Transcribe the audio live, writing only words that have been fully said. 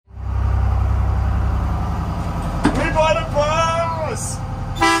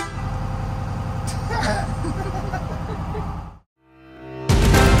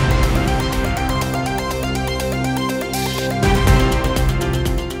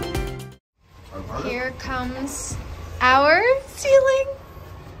here comes our ceiling.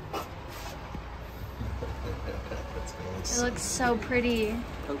 It looks so pretty.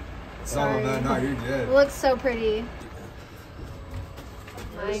 Sorry. No, you're good. It looks so pretty.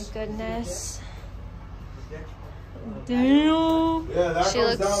 My goodness. Damn. Yeah, she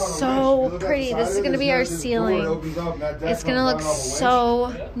looks so pretty. This is gonna be our ceiling. It's gonna look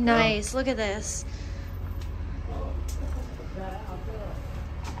so nice. Look at this.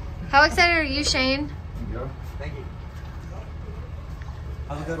 How excited are you, Shane? Thank you.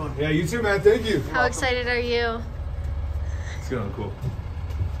 Have a good one. Yeah, you too, man. Thank you. How excited are you? It's gonna look cool.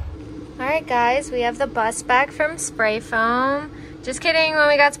 Alright guys, we have the bus back from Spray Foam. Just kidding, when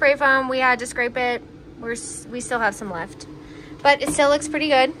we got Spray Foam, we had to scrape it. We still have some left. But it still looks pretty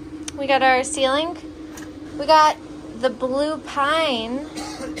good. We got our ceiling. We got the blue pine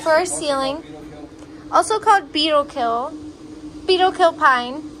for our ceiling. Also called Beetle Kill. Beetle Kill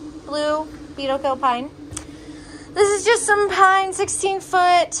pine. Blue Beetle Kill pine. This is just some pine, 16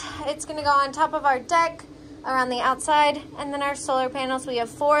 foot. It's gonna go on top of our deck, around the outside, and then our solar panels. We have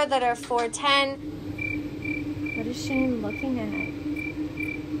 4 that are 410. What is Shane looking at?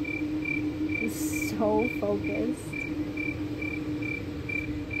 He's so focused.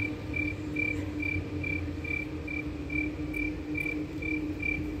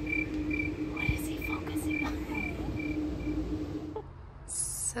 What is he focusing on?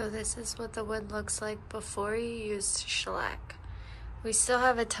 So this is what the wood looks like before you use shellac. We still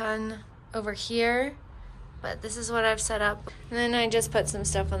have a ton over here, but this is what I've set up. And then I just put some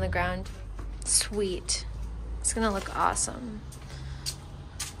stuff on the ground. Sweet. It's gonna look awesome.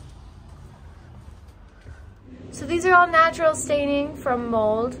 So these are all natural staining from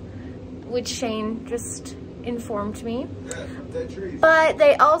mold, which Shane just informed me. Yeah, dead trees. But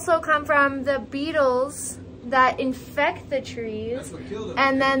they also come from the beetles that infect the trees. That's what killed them.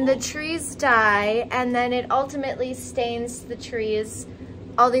 And then the trees die, and then it ultimately stains the trees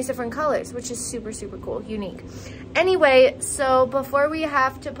all these different colors, which is super, super cool, unique. Anyway, so before we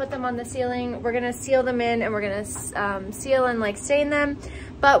have to put them on the ceiling, we're gonna seal them in, and we're gonna seal and like stain them,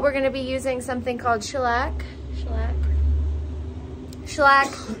 but we're gonna be using something called shellac. Shellac.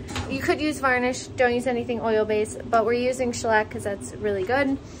 You could use varnish, don't use anything oil-based, but we're using shellac because that's really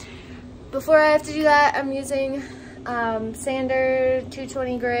good. Before I have to do that, I'm using sander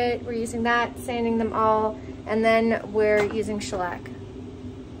 220 grit. We're using that, sanding them all, and then we're using shellac.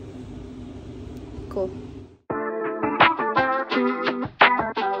 Cool.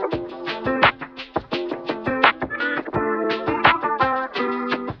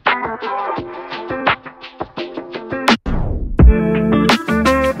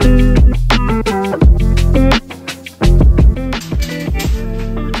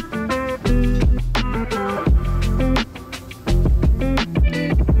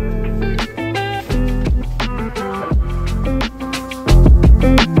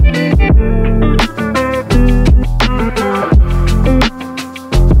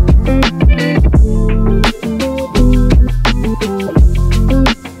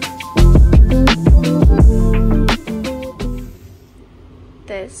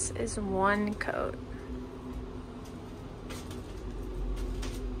 This is one coat.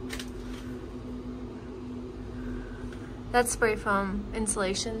 That's spray foam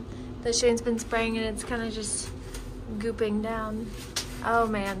insulation that Shane's been spraying, and it's kind of just gooping down. Oh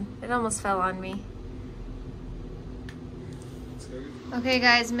man, it almost fell on me. Okay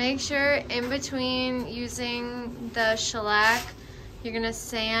guys, make sure in between using the shellac, you're gonna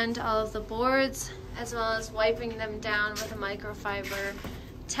sand all of the boards as well as wiping them down with a microfiber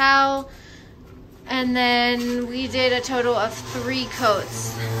towel. And then we did a total of 3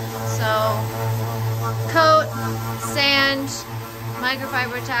 coats. So coat, sand,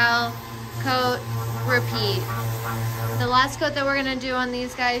 microfiber towel, coat, repeat. The last coat that we're gonna do on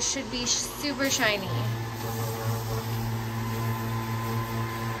these guys should be super shiny.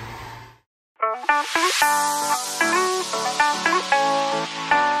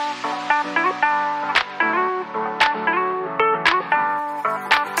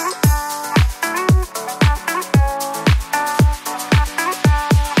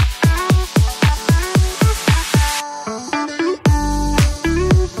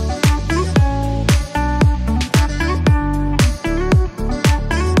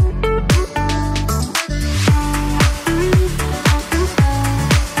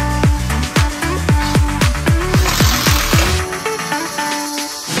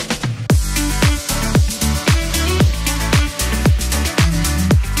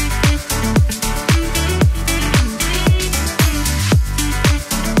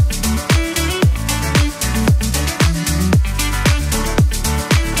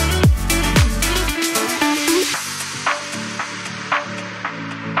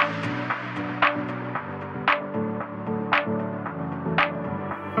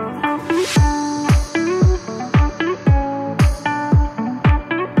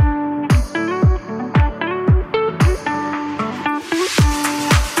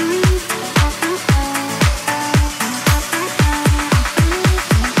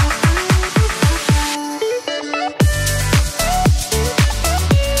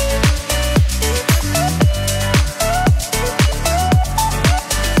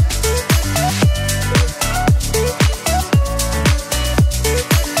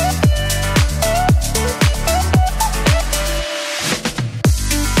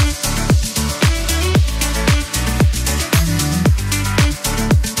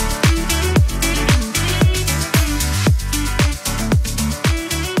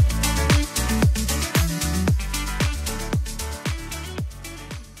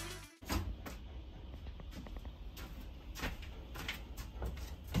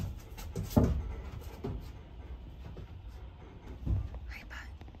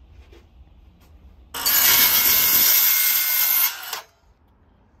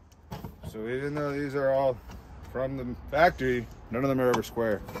 So even though these are all from the factory, none of them are ever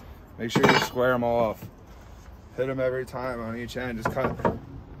square. Make sure you square them all off. Hit them every time on each end. Just cut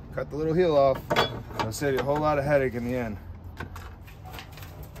the little heel off. It'll save you a whole lot of headache in the end.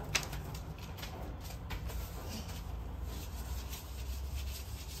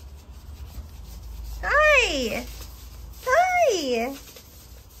 Hi! Hi!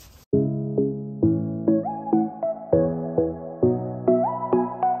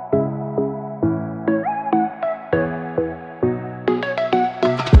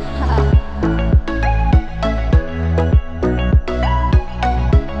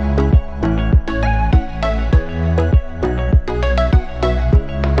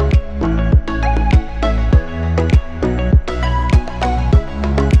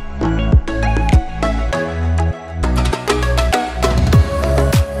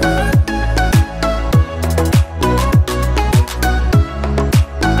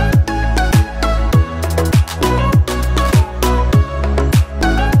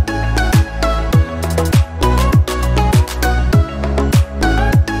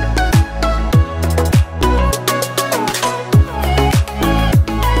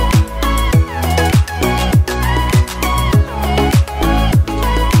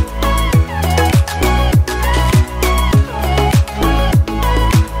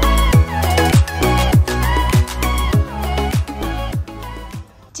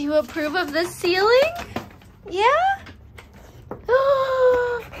 Do you approve of the ceiling? Yeah?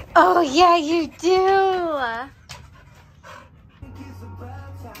 Oh yeah, you do.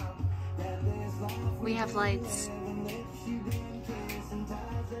 We have lights.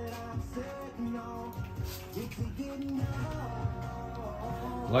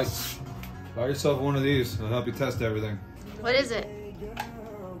 Lights. Buy yourself one of these. It'll help you test everything. What is it?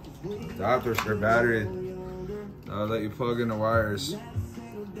 Adapters for battery. That'll let you plug in the wires.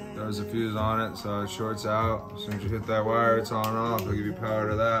 There's a fuse on it, so it shorts out. As soon as you hit that wire, it's on and off. It'll give you power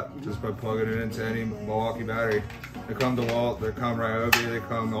to that just by plugging it into any Milwaukee battery. They come to Walt, they come Ryobi, they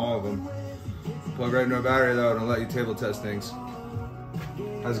come to all of them. Plug right into a battery though, and it'll let you table test things.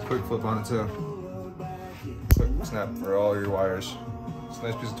 Has a quick flip on it too. Quick snap for all your wires. It's a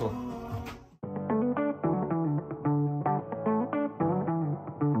nice piece of tool.